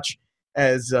as much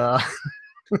as Tom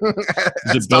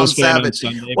Savage.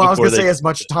 Well, I was going to say as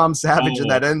much Tom Savage in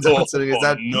that end zone.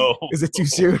 Is it too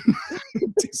soon?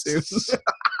 Too soon.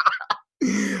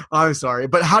 I'm sorry,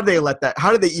 but how did they let that?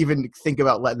 How did they even think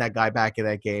about letting that guy back in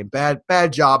that game? Bad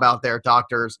job out there,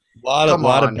 doctors. A lot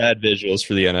of bad visuals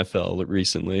for the NFL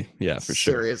recently. Yeah, for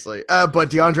sure. Seriously. But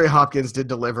DeAndre Hopkins did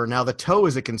deliver. Now the toe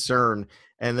is a concern,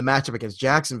 and the matchup against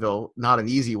Jacksonville, not an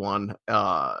easy one.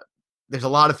 There's a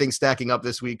lot of things stacking up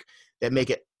this week that make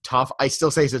it tough. I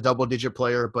still say he's a double-digit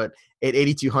player, but at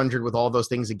 8,200 with all those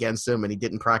things against him, and he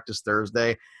didn't practice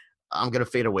Thursday, I'm going to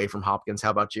fade away from Hopkins. How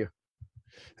about you?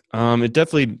 It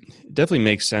definitely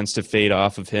makes sense to fade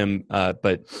off of him,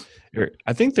 but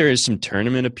I think there is some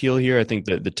tournament appeal here. I think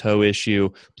that the toe issue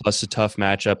plus a tough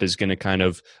matchup is going to kind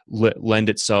of lend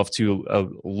itself to a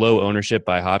low ownership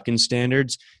by Hopkins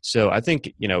standards. So I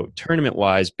think,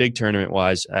 tournament-wise, big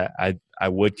tournament-wise, I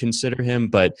would consider him,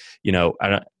 but,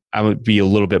 I would be a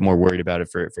little bit more worried about it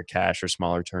for cash or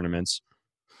smaller tournaments.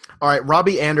 All right,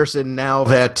 Robbie Anderson, now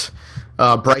that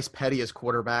Bryce Petty is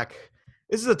quarterback.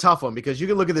 This is a tough one because you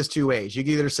can look at this two ways. You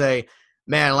can either say,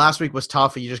 man, last week was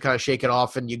tough, and you just kind of shake it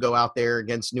off and you go out there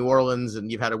against New Orleans and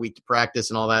you've had a week to practice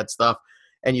and all that stuff.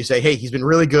 And you say, hey, he's been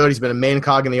really good. He's been a main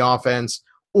cog in the offense.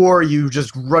 Or you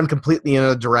just run completely in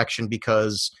a direction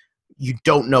because you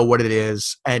don't know what it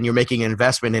is and you're making an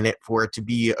investment in it for it to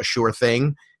be a sure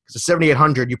thing. Because at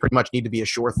 7,800, you pretty much need to be a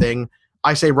sure thing.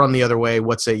 I say run the other way.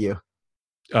 What say you?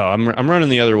 Oh, I'm running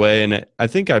the other way, and I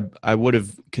think I would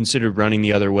have considered running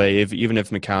the other way even if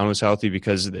McCown was healthy,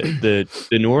 because the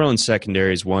New Orleans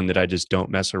secondary is one that I just don't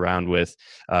mess around with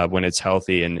when it's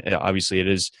healthy, and obviously it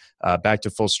is back to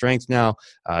full strength now.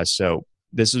 So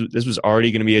this was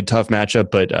already going to be a tough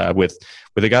matchup, but with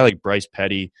a guy like Bryce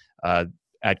Petty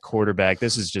at quarterback,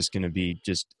 this is just going to be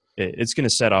it's going to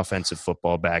set offensive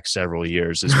football back several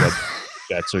years. Is what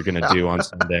Jets are going to do on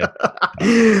Sunday.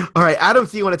 All right, Adam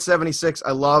Thielen at 76.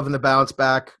 I love in the bounce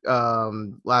back.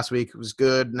 Last week it was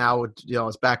good. Now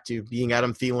it's back to being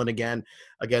Adam Thielen again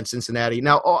against Cincinnati.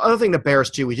 Now, other thing that bears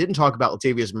too, we didn't talk about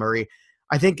Latavius Murray.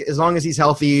 I think as long as he's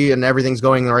healthy and everything's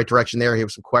going in the right direction there, he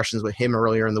had some questions with him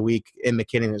earlier in the week, and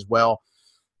McKinnon as well.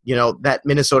 That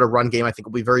Minnesota run game I think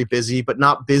will be very busy, but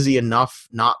not busy enough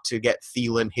not to get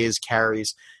Thielen his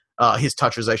carries, his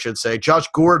touches, I should say. Josh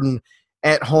Gordon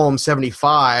at home,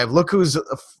 75. Look who's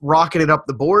rocketed up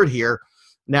the board here.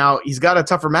 Now, he's got a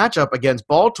tougher matchup against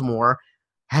Baltimore.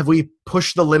 Have we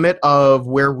pushed the limit of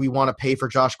where we want to pay for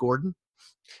Josh Gordon?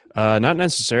 Not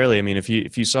necessarily. I mean, if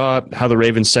you saw how the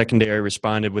Ravens secondary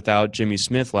responded without Jimmy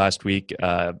Smith last week,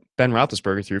 Ben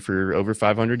Roethlisberger threw for over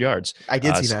 500 yards. I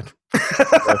did see that.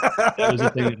 That was the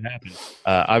thing that happened.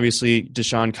 Obviously,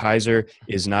 DeShone Kizer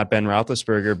is not Ben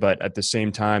Roethlisberger, but at the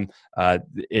same time,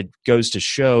 it goes to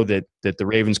show that the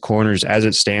Ravens corners, as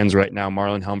it stands right now,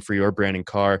 Marlon Humphrey or Brandon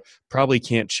Carr, probably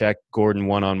can't check Gordon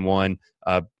one-on-one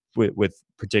with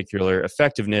particular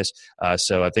effectiveness.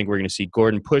 So I think we're going to see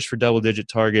Gordon push for double-digit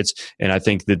targets, and I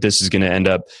think that this is going to end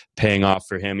up paying off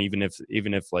for him, even if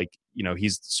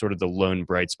he's sort of the lone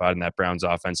bright spot in that Browns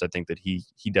offense. I think that he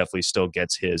definitely still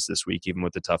gets his this week, even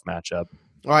with the tough matchup.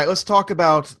 All right, let's talk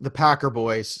about the Packer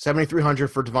boys. 7,300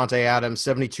 for Devontae Adams,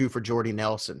 72 for Jordy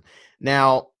Nelson.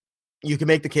 Now, you can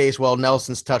make the case, well,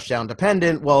 Nelson's touchdown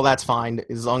dependent. Well, that's fine.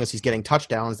 As long as he's getting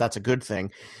touchdowns, that's a good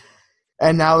thing.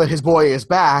 And now that his boy is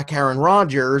back, Aaron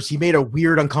Rodgers, he made a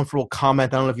weird, uncomfortable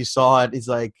comment. I don't know if you saw it. He's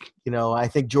like, I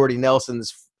think Jordy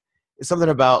Nelson's something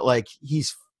about like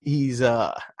he's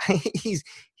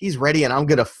ready, and I'm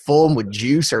gonna fill him with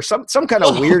juice or some kind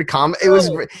of weird comment. It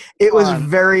was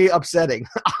very upsetting.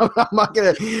 I'm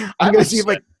gonna see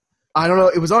if I don't know.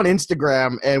 It was on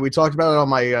Instagram, and we talked about it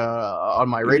on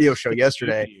my radio show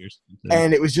yesterday,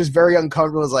 and it was just very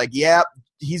uncomfortable. It was like, yeah,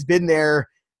 he's been there,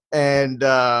 and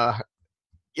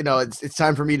it's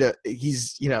time for me to.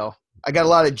 I got a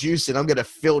lot of juice, and I'm gonna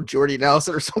fill Jordy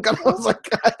Nelson or some kind of. I was like,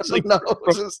 I don't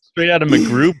know, straight out of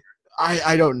McGroup.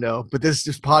 I don't know, but this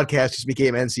podcast just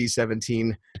became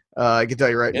NC-17. I can tell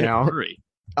you right now.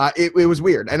 It was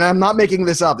weird, and I'm not making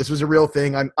this up. This was a real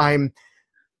thing.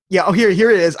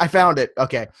 Here it is. I found it.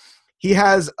 Okay, he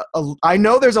has. I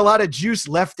know there's a lot of juice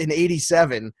left in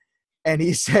 87, and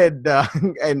he said,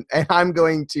 and I'm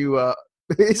going to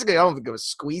basically I don't think I'm going to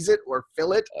squeeze it or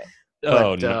fill it.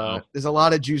 But no. There's a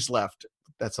lot of juice left.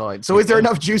 That's all. So is there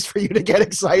enough juice for you to get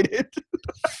excited?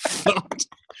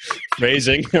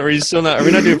 Phrasing. Are we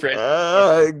not doing phrasing?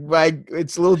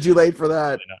 It's a little too late for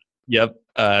that. Yep.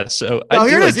 Here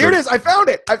it is. I found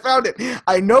it.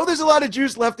 I know there's a lot of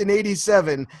juice left in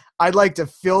 87. I'd like to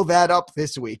fill that up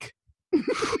this week.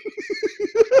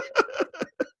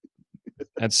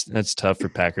 That's tough for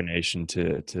Packer Nation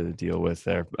to deal with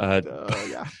there.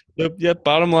 Yeah. So,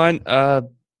 bottom line,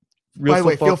 by the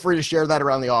way, feel free to share that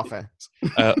around the offense.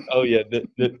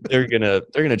 They're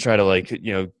gonna try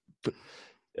to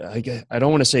I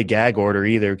don't want to say gag order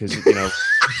either because, you know.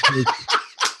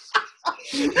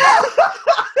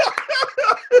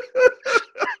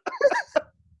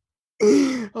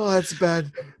 Oh, that's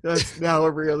bad. That's now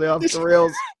we're really off the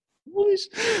rails.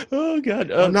 Oh,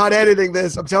 God. I'm not editing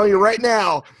this. I'm telling you right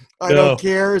now. I don't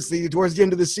care. It's towards the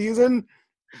end of the season.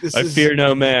 I fear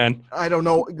no man. I don't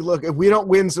know. Look, if we don't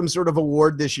win some sort of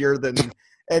award this year, then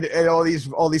and all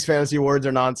these fantasy awards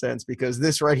are nonsense because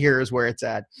this right here is where it's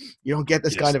at. You don't get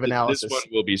this kind of analysis. This one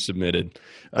will be submitted.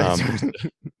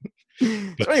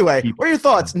 So anyway, what are your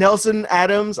thoughts? Nelson,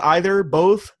 Adams, either,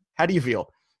 both? How do you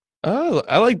feel?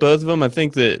 I like both of them. I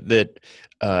think that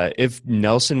if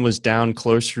Nelson was down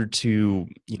closer to,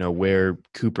 you know, where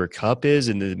Cooper Kupp is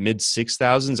in the mid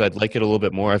 6,000s, I'd like it a little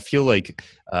bit more. I feel like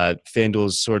FanDuel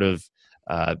is sort of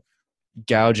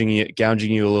gouging you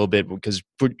a little bit because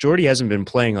Jordy hasn't been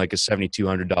playing like a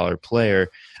 $7,200 player,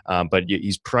 but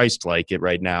he's priced like it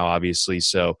right now, obviously.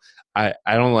 So I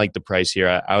don't like the price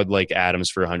here. I would like Adams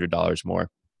for $100 more.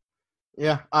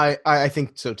 Yeah, I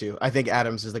think so too. I think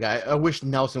Adams is the guy. I wish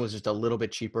Nelson was just a little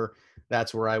bit cheaper.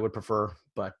 That's where I would prefer.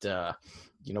 But,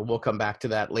 you know, we'll come back to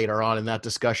that later on in that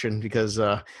discussion because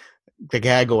the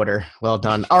gag order. Well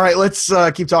done. All right, let's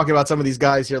keep talking about some of these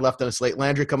guys here left on a slate.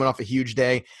 Landry coming off a huge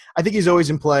day. I think he's always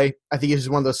in play. I think he's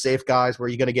one of those safe guys where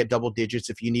you're going to get double digits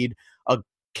if you need a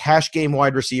cash game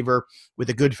wide receiver with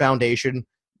a good foundation.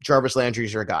 Jarvis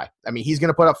Landry's your guy. I mean, he's going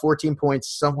to put up 14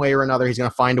 points some way or another. He's going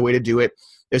to find a way to do it.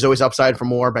 There's always upside for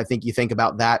more, but I think you think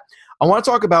about that. I want to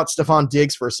talk about Stephon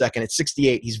Diggs for a second. At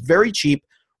 68, he's very cheap.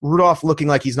 Rudolph looking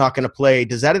like he's not going to play.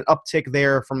 Does that an uptick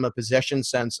there from the possession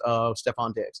sense of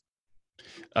Stephon Diggs?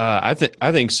 I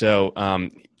think so.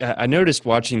 I noticed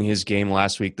watching his game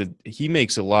last week that he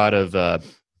makes a lot of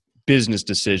business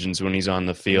decisions when he's on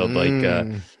the field.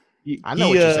 I know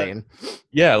what you're saying.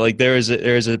 Yeah, like there is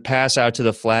a pass out to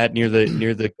the flat near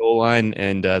the goal line,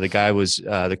 and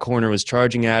the corner was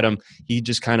charging at him. He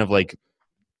just kind of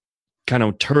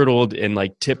turtled and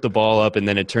like tipped the ball up, and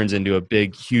then it turns into a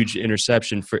big, huge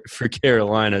interception for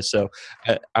Carolina. So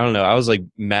I don't know. I was like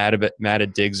mad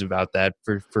at Diggs about that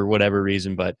for whatever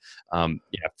reason. But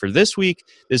for this week,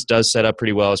 this does set up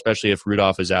pretty well, especially if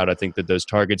Rudolph is out. I think that those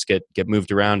targets get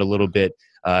moved around a little bit.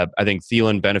 I think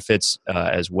Thielen benefits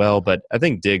as well, but I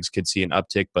think Diggs could see an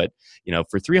uptick. But you know,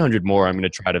 for 300 more, I'm going to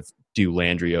try to do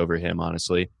Landry over him,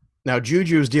 honestly. Now,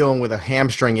 Juju's dealing with a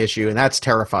hamstring issue, and that's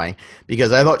terrifying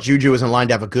because I thought Juju was in line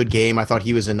to have a good game. I thought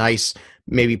he was a nice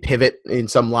maybe pivot in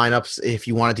some lineups if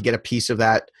you wanted to get a piece of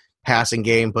that passing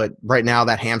game. But right now,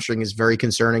 that hamstring is very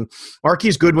concerning.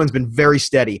 Marquise Goodwin's been very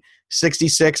steady.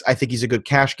 66, I think he's a good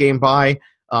cash game buy.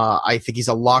 I think he's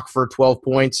a lock for 12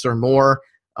 points or more.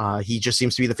 He just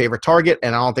seems to be the favorite target,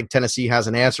 and I don't think Tennessee has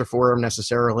an answer for him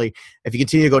necessarily. If you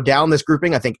continue to go down this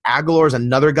grouping, I think Aguilar is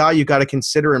another guy you got to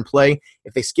consider and play.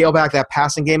 If they scale back that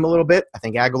passing game a little bit, I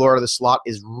think Aguilar of the slot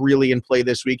is really in play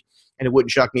this week, and it wouldn't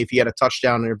shock me if he had a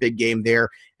touchdown in a big game there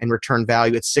and return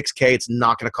value at $6K. It's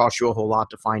not going to cost you a whole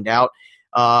lot to find out.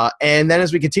 And then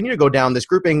as we continue to go down this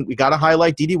grouping, we got to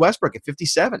highlight D.D. Westbrook at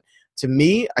 57. To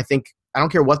me, I think I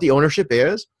don't care what the ownership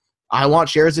is. I want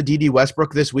shares of D.D.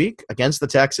 Westbrook this week against the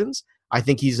Texans. I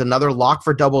think he's another lock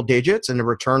for double digits and a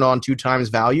return on 2 times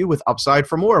value with upside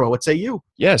for more. What say you?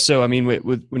 Yeah, so I mean,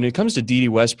 when it comes to D.D.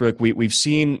 Westbrook, we've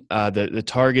seen the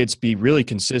targets be really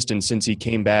consistent since he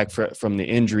came back from the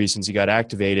injury, since he got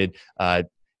activated,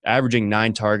 averaging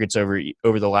 9 targets over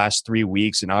the last 3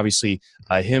 weeks, and obviously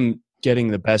him getting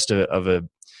the best of a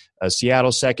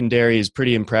Seattle secondary is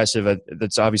pretty impressive.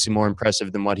 That's obviously more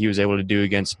impressive than what he was able to do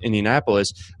against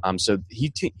Indianapolis. So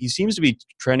he seems to be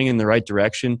trending in the right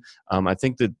direction. I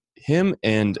think that him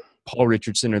and Paul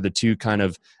Richardson are the two kind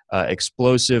of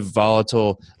explosive,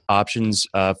 volatile options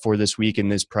for this week in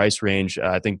this price range.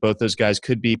 I think both those guys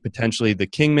could be potentially the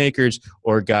kingmakers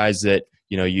or guys that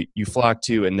you flock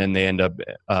to and then they end up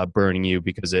burning you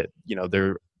because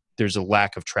there's a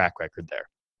lack of track record there.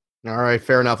 All right,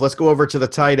 fair enough. Let's go over to the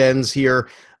tight ends here.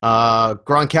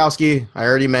 Gronkowski, I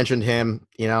already mentioned him.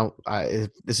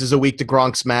 This is a week to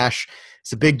Gronk smash.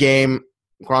 It's a big game.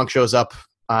 Gronk shows up.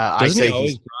 Doesn't he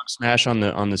always Gronk smash on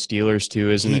the Steelers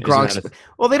too? Isn't it?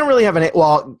 Well, they don't really have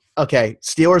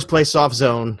Steelers play soft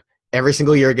zone every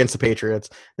single year against the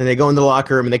Patriots. Then they go into the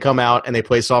locker room and they come out and they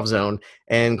play soft zone,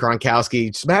 and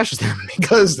Gronkowski smashes them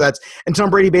because and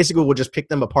Tom Brady basically will just pick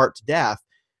them apart to death.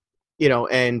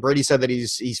 And Brady said that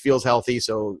he feels healthy.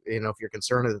 So, if you're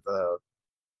concerned that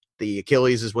the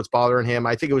Achilles is what's bothering him,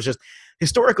 I think it was just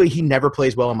historically he never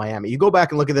plays well in Miami. You go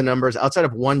back and look at the numbers outside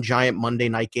of one giant Monday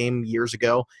night game years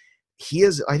ago. I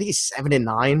think he's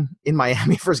 7-9 in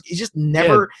Miami. He's just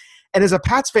never. Yeah. And as a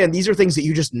Pats fan, these are things that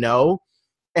you just know.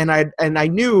 And I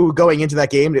knew going into that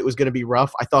game that it was going to be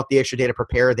rough. I thought the extra day to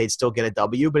prepare, they'd still get a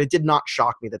W, but it did not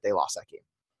shock me that they lost that game.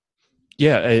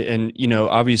 Yeah, and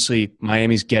obviously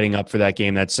Miami's getting up for that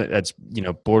game. That's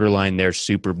borderline their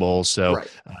Super Bowl, so right.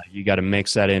 You got to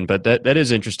mix that in. But that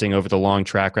is interesting over the long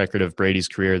track record of Brady's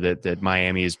career that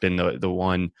Miami has been the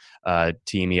one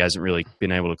team he hasn't really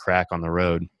been able to crack on the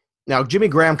road. Now, Jimmy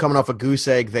Graham coming off a goose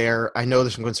egg there. I know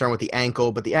there's some concern with the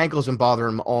ankle, but the ankle's been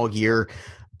bothering him all year.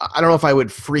 I don't know if I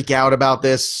would freak out about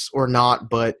this or not,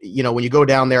 but when you go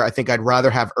down there, I think I'd rather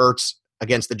have Ertz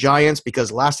against the Giants,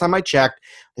 because last time I checked,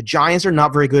 the Giants are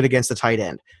not very good against the tight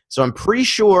end. So I'm pretty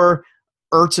sure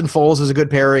Ertz and Foles is a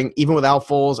good pairing. Even without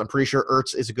Foles, I'm pretty sure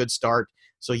Ertz is a good start.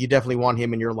 So you definitely want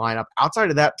him in your lineup. Outside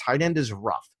of that, tight end is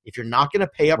rough. If you're not going to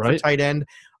pay up for tight end,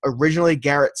 originally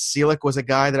Garrett Seelick was a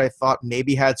guy that I thought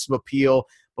maybe had some appeal.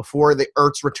 Before the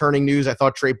Ertz returning news, I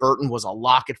thought Trey Burton was a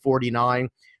lock at 49.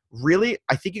 Really,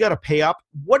 I think you got to pay up.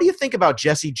 What do you think about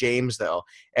Jesse James, though,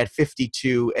 at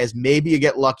 52, as maybe you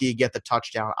get lucky, you get the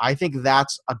touchdown? I think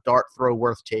that's a dart throw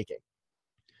worth taking.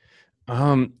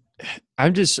 I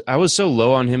was so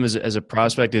low on him as a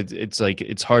prospect.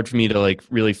 It's hard for me to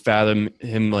really fathom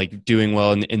him doing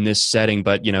well in this setting,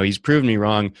 but he's proven me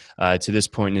wrong to this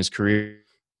point in his career.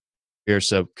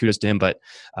 So kudos to him. But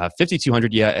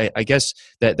 5,200, I guess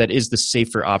that is the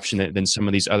safer option than some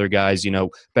of these other guys.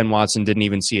 Ben Watson didn't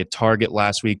even see a target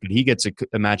last week, but he gets a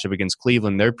matchup against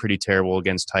Cleveland. They're pretty terrible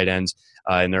against tight ends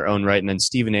in their own right. And then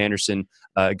Steven Anderson,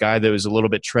 a guy that was a little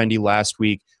bit trendy last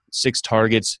week, 6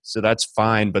 targets, so that's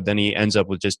fine. But then he ends up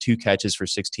with just 2 catches for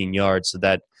 16 yards. So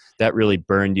that really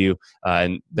burned you.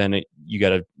 And then you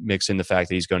got to mix in the fact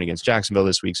that he's going against Jacksonville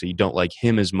this week, so you don't like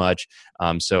him as much.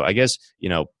 So I guess,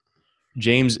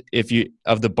 James,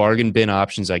 of the bargain bin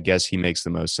options, I guess he makes the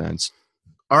most sense.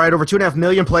 All right, over 2.5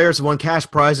 million players have won cash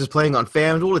prizes playing on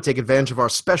FanDuel. To take advantage of our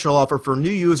special offer for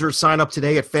new users, sign up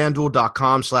today at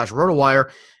FanDuel.com/RotoWire,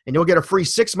 and you'll get a free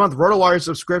 6-month RotoWire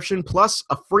subscription plus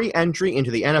a free entry into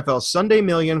the NFL Sunday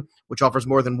Million, which offers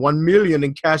more than $1 million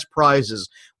in cash prizes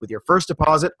with your first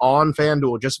deposit on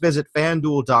FanDuel. Just visit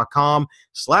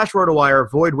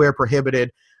FanDuel.com/RotoWire, void where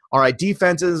prohibited. All right,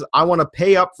 defenses, I want to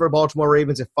pay up for Baltimore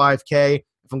Ravens at $5K.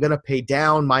 If I'm going to pay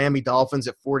down, Miami Dolphins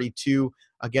at 42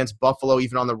 against Buffalo,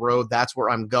 even on the road, that's where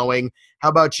I'm going. How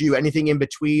about you? Anything in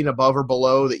between, above or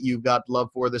below, that you've got love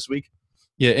for this week?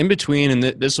 Yeah, in between, and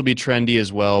this will be trendy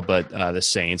as well, but the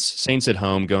Saints at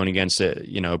home going against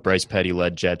a Bryce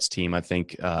Petty-led Jets team. I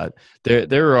think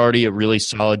they're already a really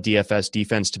solid DFS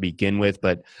defense to begin with,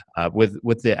 but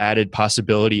with the added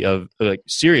possibility of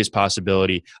serious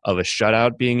possibility of a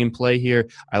shutout being in play here,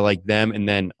 I like them. And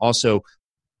then also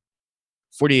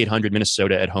 4,800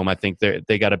 Minnesota at home. I think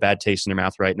they got a bad taste in their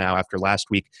mouth right now after last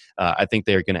week. I think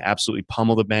they're going to absolutely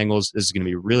pummel the Bengals. This is going to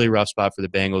be a really rough spot for the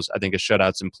Bengals. I think a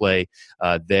shutout's in play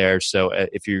there. So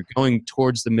if you're going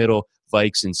towards the middle,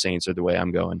 Vikes and Saints are the way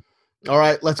I'm going. All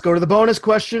right, let's go to the bonus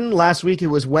question. Last week it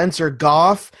was Wentz or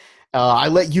Goff. I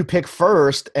let you pick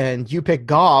first, and you picked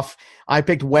Goff. I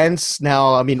picked Wentz.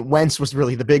 Now, Wentz was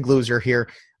really the big loser here,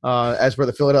 as for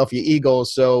the Philadelphia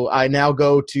Eagles. So I now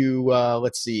go to,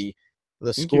 let's see.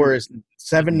 The score is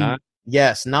 7. 9.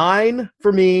 Yes, 9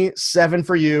 for me, 7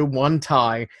 for you, 1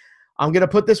 tie. I'm going to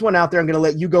put this one out there. I'm going to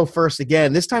let you go first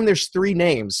again. This time there's 3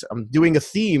 names. I'm doing a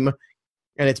theme,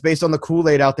 and it's based on the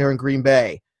Kool-Aid out there in Green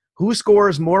Bay. Who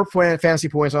scores more fantasy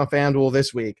points on FanDuel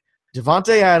this week?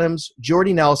 Devontae Adams,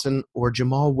 Jordy Nelson, or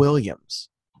Jamal Williams?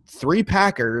 3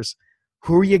 Packers.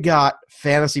 Who you got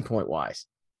fantasy point-wise?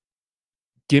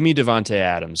 Give me Devontae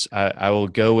Adams. I will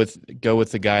go with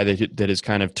the guy that has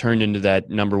kind of turned into that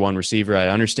number 1 receiver. I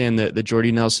understand the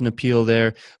Jordy Nelson appeal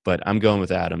there, but I'm going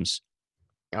with Adams.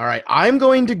 All right, I'm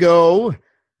going to go.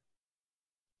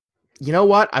 You know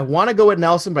what? I want to go with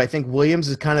Nelson, but I think Williams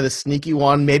is kind of the sneaky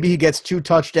one. Maybe he gets 2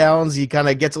 touchdowns. He kind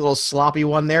of gets a little sloppy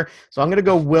one there. So I'm going to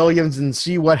go Williams and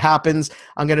see what happens.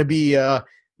 I'm going to be a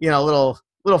little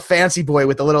fancy boy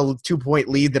with a little 2-point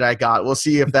lead that I got. We'll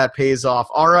see if that pays off.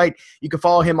 All right. You can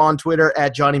follow him on Twitter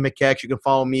at Johnny McKex. You can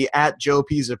follow me at Joe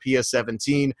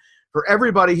Pisa17. For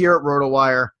everybody here at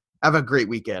RotoWire, have a great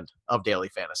weekend of daily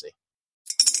fantasy.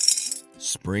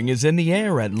 Spring is in the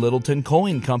air at Littleton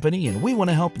Coin Company, and we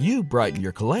want to help you brighten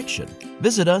your collection.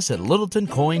 Visit us at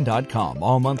littletoncoin.com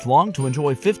all month long to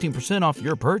enjoy 15% off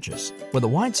your purchase. With a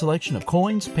wide selection of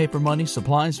coins, paper money,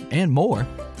 supplies, and more,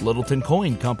 Littleton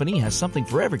Coin Company has something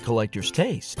for every collector's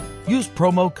taste. Use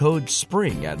promo code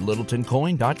SPRING at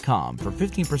littletoncoin.com for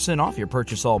 15% off your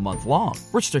purchase all month long.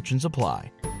 Restrictions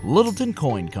apply. Littleton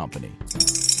Coin Company.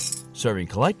 Serving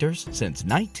collectors since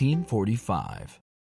 1945.